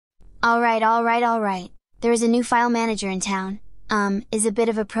Alright. There is a new file manager in town, is a bit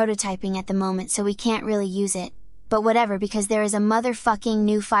of a prototyping at the moment so we can't really use it, but whatever because there is a motherfucking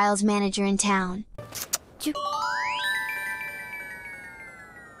new files manager in town.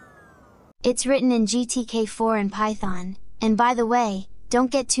 It's written in GTK4 and Python, and by the way,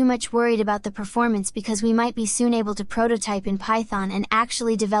 don't get too much worried about the performance because we might be soon able to prototype in Python and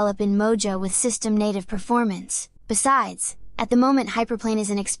actually develop in Mojo with system native performance. Besides, at the moment Hyperplane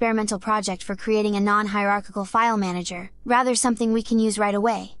is an experimental project for creating a non-hierarchical file manager, rather something we can use right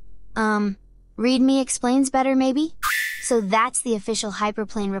away. README explains better maybe? So that's the official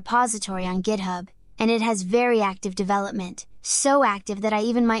Hyperplane repository on GitHub, and it has very active development, so active that I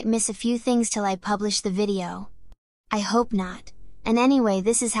even might miss a few things till I publish the video. I hope not. And anyway,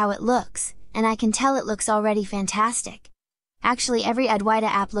 this is how it looks, and I can tell it looks already fantastic. Actually every Adwaita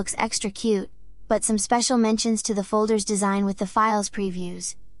app looks extra cute, but some special mentions to the folder's design with the files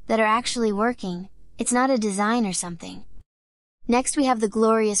previews, that are actually working, it's not a design or something. Next we have the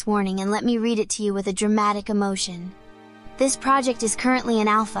glorious warning, and let me read it to you with a dramatic emotion. This project is currently in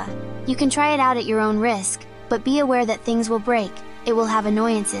alpha. You can try it out at your own risk, but be aware that things will break, it will have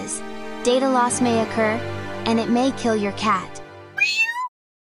annoyances, data loss may occur, and it may kill your cat.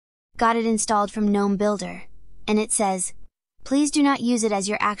 Got it installed from GNOME Builder, and it says, please do not use it as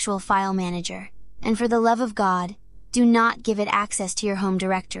your actual file manager, and for the love of God, do not give it access to your home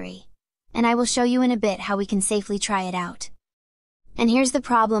directory. And I will show you in a bit how we can safely try it out. And here's the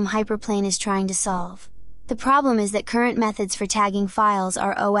problem Hyperplane is trying to solve. The problem is that current methods for tagging files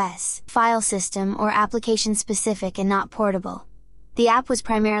are OS, file system or application specific and not portable. The app was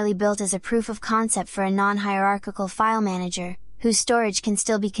primarily built as a proof of concept for a non-hierarchical file manager, whose storage can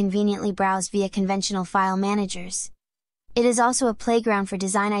still be conveniently browsed via conventional file managers. It is also a playground for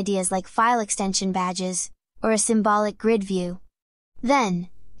design ideas like file extension badges, or a symbolic grid view. Then,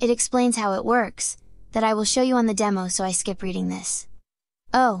 it explains how it works, that I will show you on the demo so I skip reading this.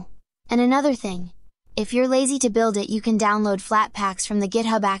 Oh, and another thing, if you're lazy to build it you can download Flatpaks from the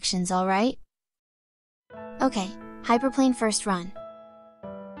GitHub Actions, alright? Okay, Hyperplane first run.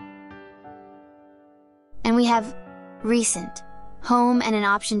 And we have Recent, Home and an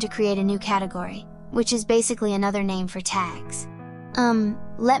option to create a new category, which is basically another name for tags.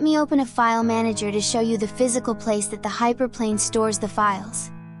 Let me open a file manager to show you the physical place that the Hyperplane stores the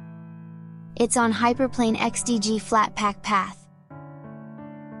files. It's on Hyperplane XDG Flatpak path.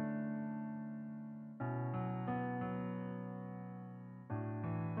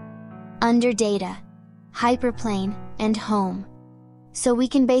 Under Data, Hyperplane, and Home. So we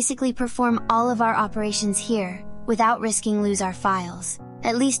can basically perform all of our operations here, without risking lose our files,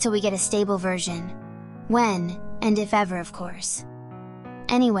 at least till we get a stable version. When, and if ever of course.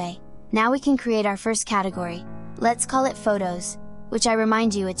 Anyway, now we can create our first category, let's call it Photos, which I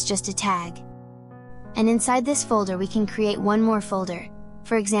remind you it's just a tag. And inside this folder we can create one more folder,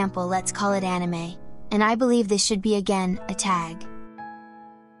 for example let's call it Anime, and I believe this should be again, a tag.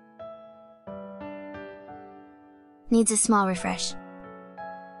 Needs a small refresh.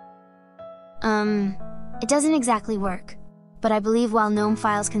 It doesn't exactly work, but I believe while GNOME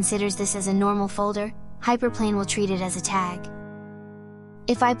Files considers this as a normal folder, Hyperplane will treat it as a tag.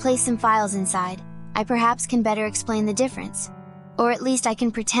 If I place some files inside, I perhaps can better explain the difference. Or at least I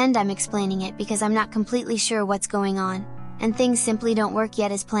can pretend I'm explaining it because I'm not completely sure what's going on, and things simply don't work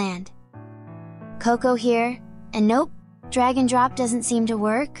yet as planned. Coco here, and nope, drag and drop doesn't seem to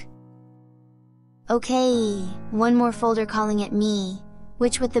work. Okay, one more folder calling it Me,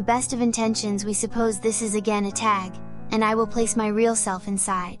 which with the best of intentions we suppose this is again a tag, and I will place my real self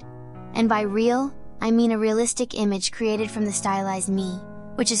inside. And by real, I mean a realistic image created from the stylized me,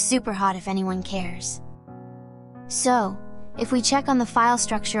 which is super hot if anyone cares. So, if we check on the file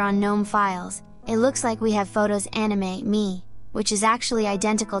structure on GNOME Files, it looks like we have Photos Anime Me, which is actually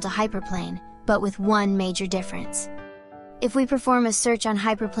identical to Hyperplane, but with one major difference. If we perform a search on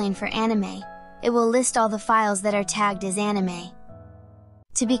Hyperplane for anime, it will list all the files that are tagged as anime.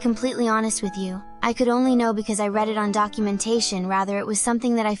 To be completely honest with you, I could only know because I read it on documentation, rather it was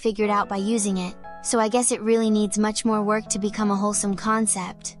something that I figured out by using it, so I guess it really needs much more work to become a wholesome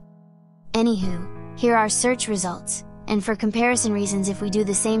concept. Anywho, here are search results, and for comparison reasons if we do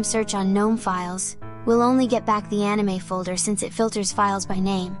the same search on GNOME Files, we'll only get back the anime folder since it filters files by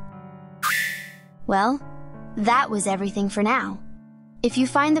name. Well, that was everything for now. If you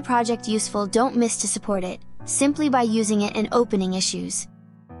find the project useful, don't miss to support it, simply by using it and opening issues.